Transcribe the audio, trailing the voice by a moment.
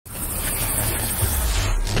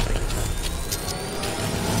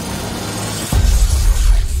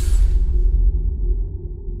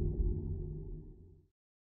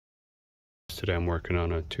Today I'm working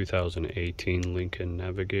on a 2018 Lincoln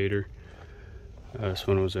Navigator. This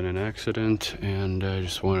one was in an accident, and I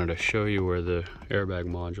just wanted to show you where the airbag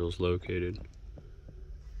module is located.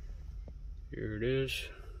 Here it is.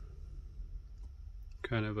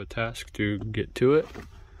 Kind of a task to get to it,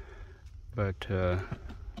 but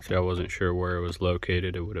see, I wasn't sure where it was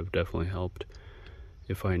located. It would have definitely helped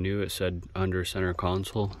if I knew. It said under center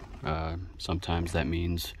console. Sometimes that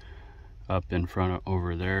means up in front of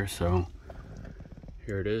over there, so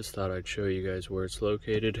here it is. Thought I'd show you guys where it's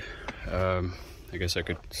located. I guess I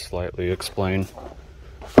could slightly explain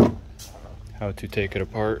how to take it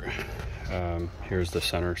apart. Here's the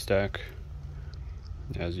center stack.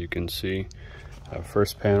 As you can see,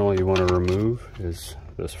 first panel you want to remove is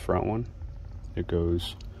this front one. It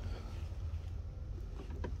goes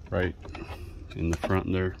right in the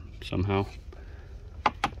front there somehow.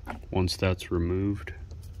 Once that's removed,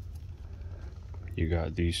 you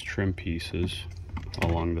got these trim pieces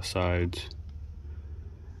along the sides.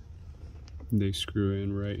 They screw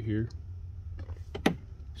in right here.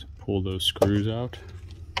 So pull those screws out.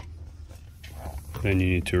 Then you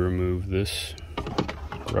need to remove this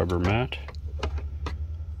rubber mat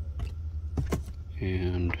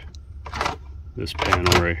and this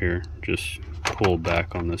panel right here. Just pull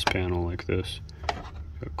back on this panel like this.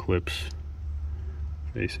 Got clips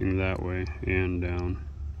facing that way and down.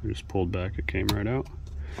 I just pulled back, it came right out.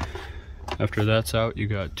 After that's out, you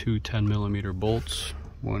got two 10mm bolts,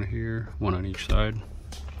 one here, one on each side,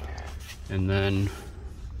 and then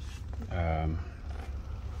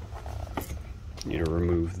you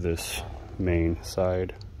remove this main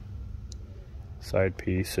side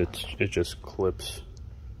piece. It just clips.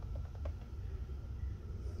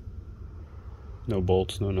 No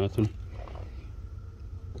bolts, no nothing.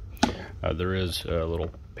 There is a little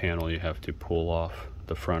panel you have to pull off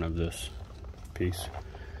the front of this piece,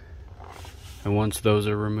 and once those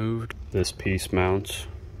are removed, this piece mounts.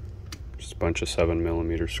 Just a bunch of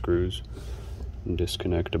 7mm screws, and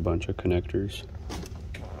disconnect a bunch of connectors.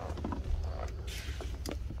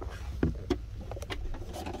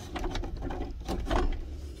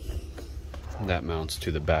 That mounts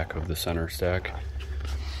to the back of the center stack,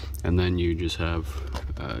 and then you just have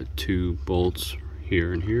two bolts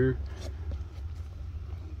here and here,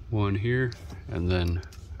 one here, and then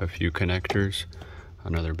a few connectors,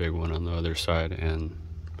 another big one on the other side, and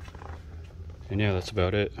yeah, that's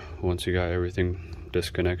about it. Once you got everything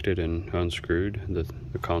disconnected and unscrewed,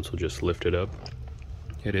 the console just lifted up.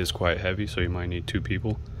 It is quite heavy, so you might need two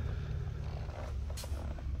people.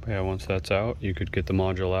 But yeah, once that's out, you could get the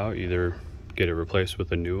module out, either get it replaced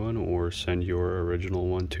with a new one or send your original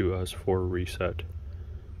one to us for a reset.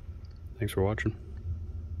 Thanks for watching.